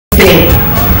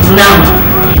Now,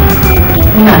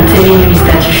 what I'm telling you is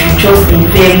that you should just be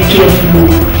very careful.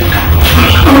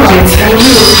 Alright, I will.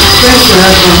 Where's your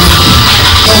husband?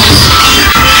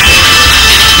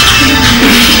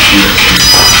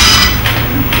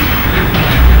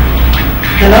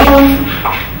 Hello?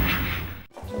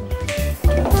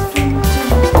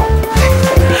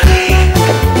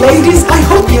 Ladies, I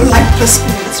hope you like this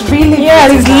one. It's really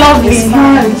it's lovely.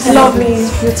 It's lovely.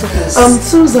 It's beautiful.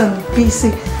 Susan,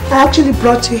 BC, I actually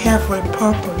brought you here for a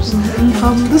purpose.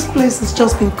 This place has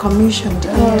just been commissioned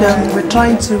and we're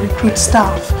trying to recruit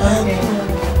staff.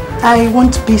 I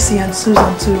want BC and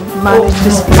Susan to manage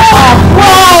this place.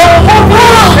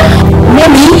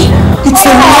 Mommy, it's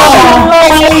a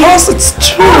lie. Of course it's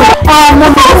true.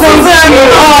 Mommy, thank you.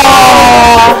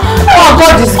 Oh,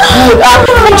 God is good.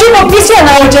 BC and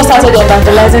I just started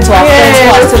evangelizing to our friends who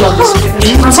are still on the street.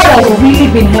 And so has really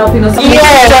been helping us.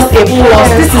 Yes, just a plus.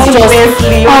 This is just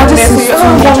this is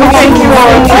too much. Thank you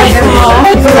all. Thank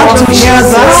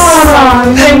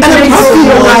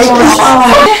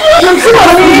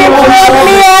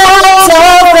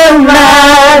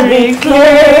you.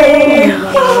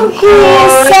 He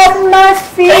set my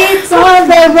feet on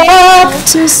the rock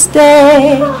to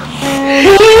stay.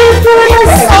 He put a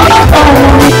song on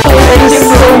me. Thank you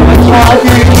so much.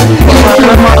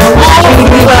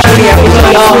 Thank you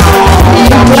so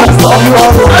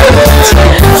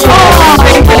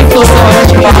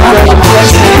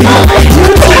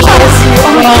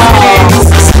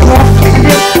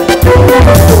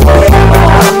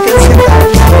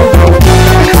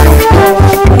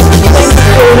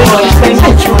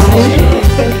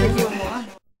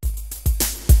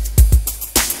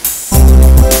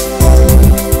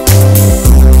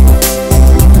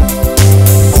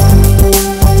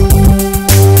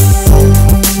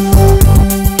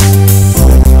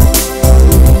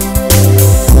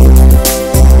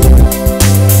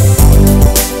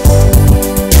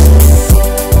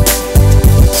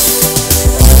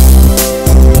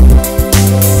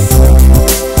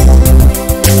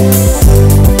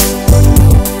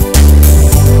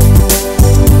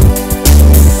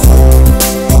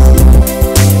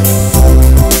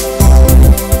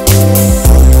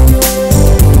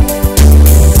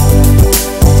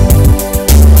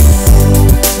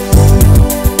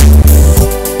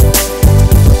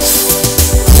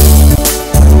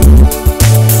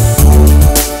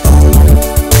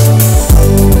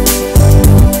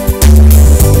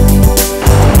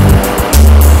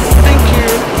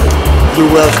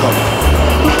welcome.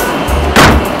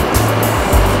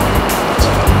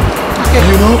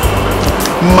 You know,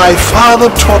 my father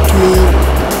taught me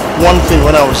one thing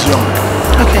when I was young.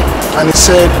 Okay. And he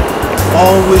said,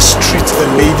 always treat a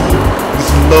lady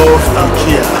with love and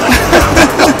care.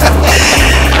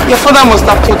 Your father must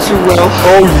have taught you well.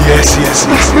 Oh, yes.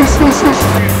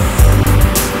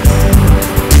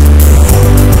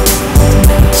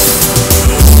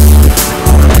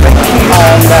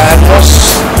 And I must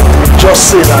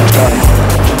just say that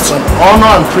it's an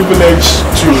honor and privilege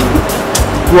to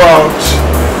go out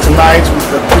tonight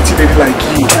with a pretty lady like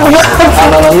you.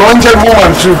 And an anointed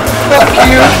woman too.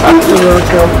 Thank you. You're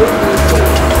welcome.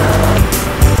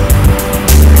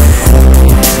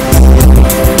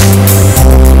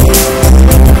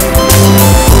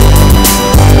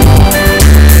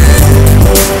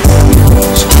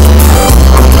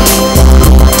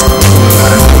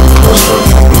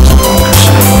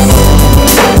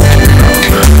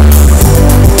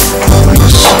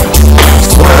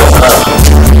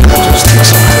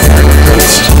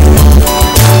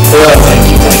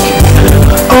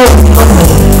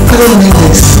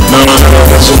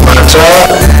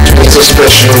 It's a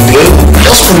special day.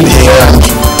 Just come here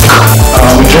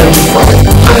and we drink fine.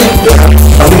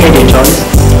 Are we going to enjoy it?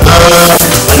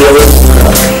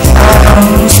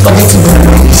 Spaghetti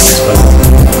bolognese.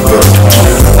 Good.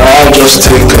 I'll just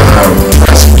take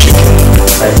rice and chicken.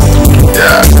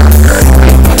 Yeah.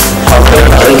 Okay.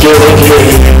 Thank you.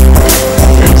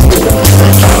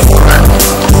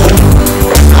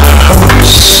 How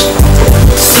was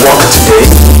work today?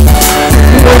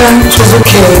 Well, it was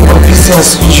okay, but busy as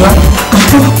usual.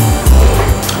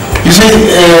 You see,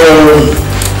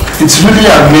 it's really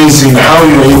amazing how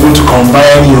you're able to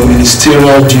combine your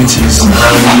ministerial duties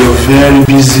and your very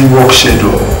busy work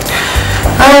schedule.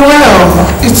 Well,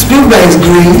 it's been by His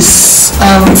grace,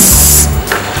 and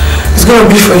it's going to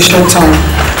be for a short time.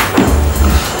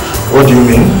 What do you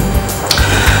mean?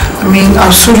 I mean,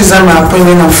 I'll soon resign my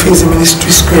appointment and face the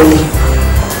ministry squarely.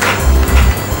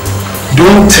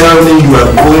 Don't tell me you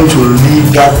are going to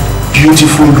leave that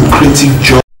beautiful, lucrative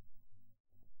job.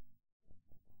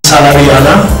 Salary,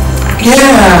 Anna?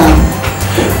 Yeah,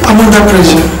 I'm under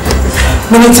pressure.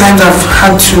 Many times I've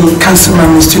had to cancel my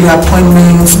ministerial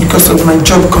appointments because of my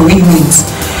job commitments.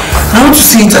 I want to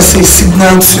see it as a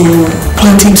signal to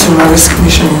point into my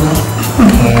resignation, you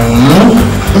know.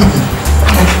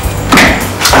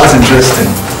 That's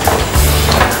interesting.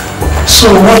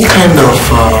 So what kind of...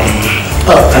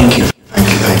 oh, thank you.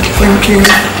 Thank you.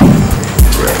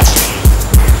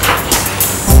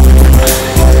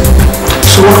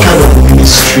 So what kind of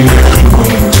ministry are you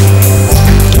going into?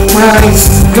 Well, it's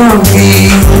going to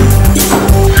be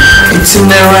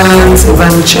itinerant,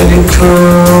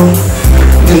 evangelical,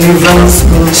 deliverance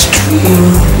ministry,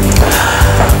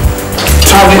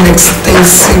 traveling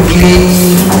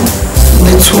extensively,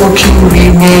 networking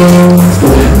women,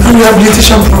 and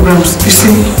rehabilitation programs. You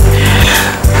see,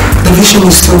 the vision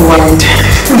is so wide.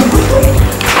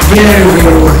 Very,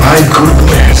 very wide. My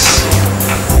goodness.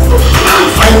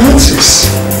 Finances.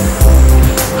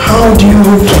 How do you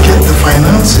hope to get the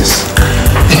finances?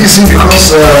 You see,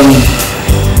 because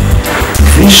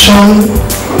vision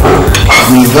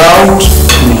without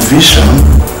vision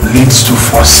leads to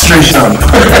frustration.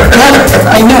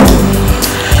 I know.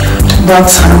 But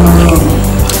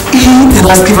he that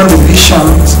has given the vision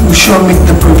will sure make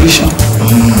the provision.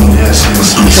 Yes.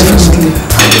 Definitely.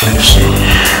 I believe so.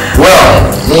 Well,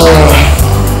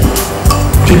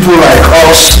 people like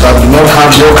us that do not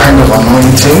have your kind of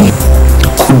anointing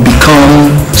could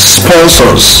become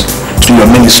sponsors to your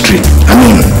ministry. I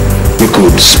mean, we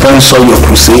could sponsor your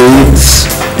crusades,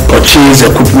 purchase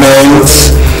equipment,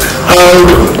 and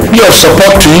be of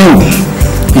support to you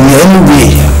in any way,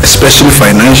 especially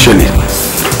financially.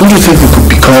 Don't you think we could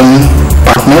become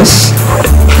partners?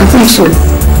 I think so.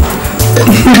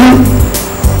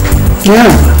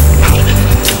 Yeah,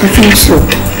 I think so.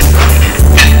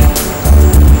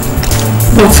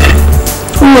 But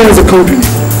who owns the company?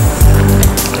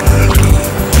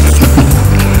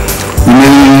 You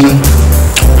mean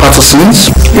Patterson's?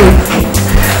 Yeah.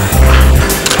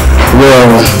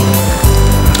 Well,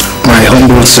 my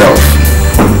humble self.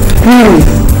 Really?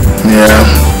 Yeah.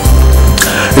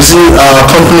 You see, our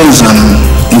company is an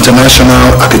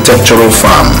international architectural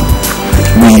firm.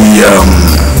 We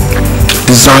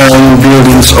design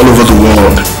buildings all over the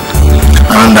world,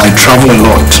 and I travel a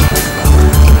lot.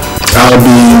 I'll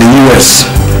be in the US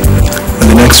in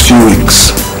the next few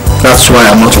weeks. That's why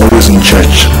I'm not always in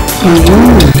church.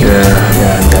 Yeah.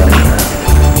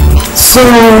 So,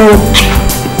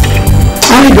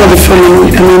 how you got the family?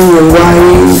 I mean, your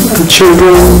wife and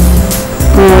children?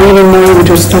 Are you married with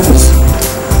your status?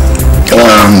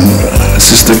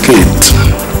 Sister Kate,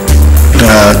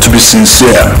 to be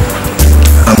sincere,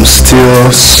 I'm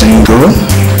still single,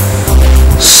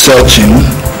 searching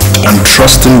and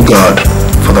trusting God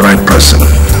for the right person.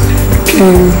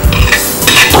 Okay.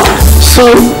 So,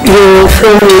 you're a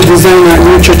family designer in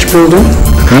your church building?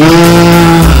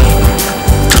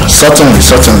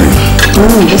 Certainly.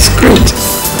 Oh, that's great.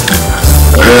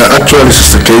 Actually,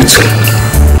 Sister Kate,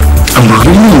 I'm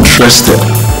really interested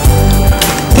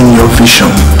in your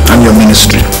vision and your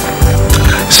ministry.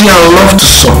 See, I love to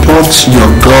support your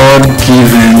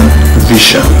God-given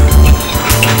vision.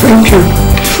 Thank you.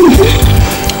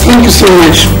 Thank you so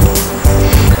much.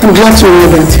 I'm glad to hear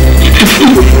that.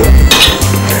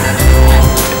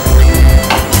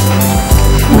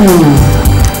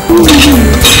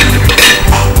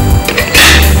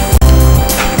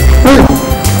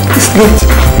 It's late.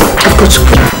 I've got to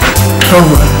go.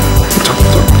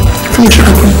 Finish your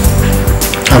cooking.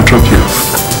 I'll drop you off.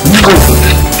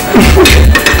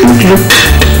 Thank you.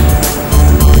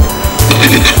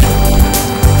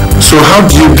 So how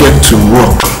do you get to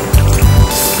work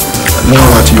now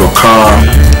that your car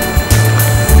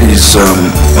is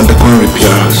undergoing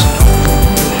repairs?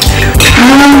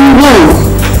 Well,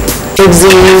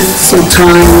 exits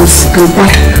sometimes and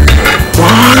back.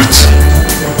 What?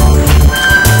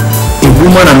 A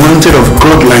woman anointed of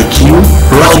God like you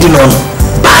riding on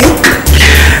bike?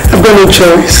 I've got no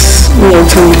choice, no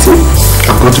alternative.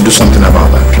 I've got to do something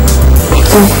about that.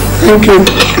 Oh, thank you.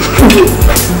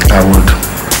 I would.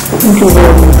 Thank you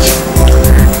very much.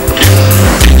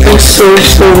 Thanks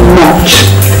so much.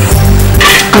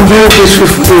 I'm very grateful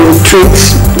for the retreat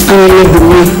and I love the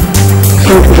meal.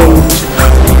 Thank you very much.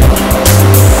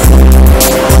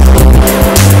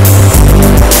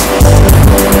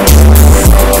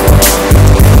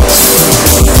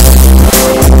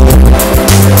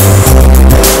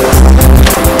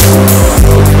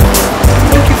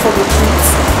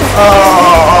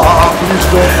 Please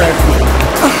don't thank me.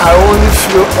 I only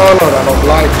feel honored and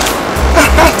obliged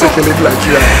to take a lady like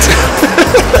you out.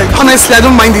 Honestly, I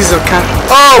don't mind this car.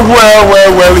 Oh,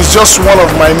 well, it's just one of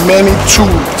my many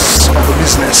tools of the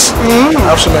business. I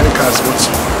have so many cars, but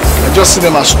I I just see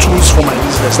them as tools for my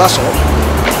business, that's all.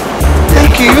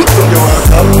 Thank you. You're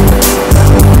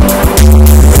welcome.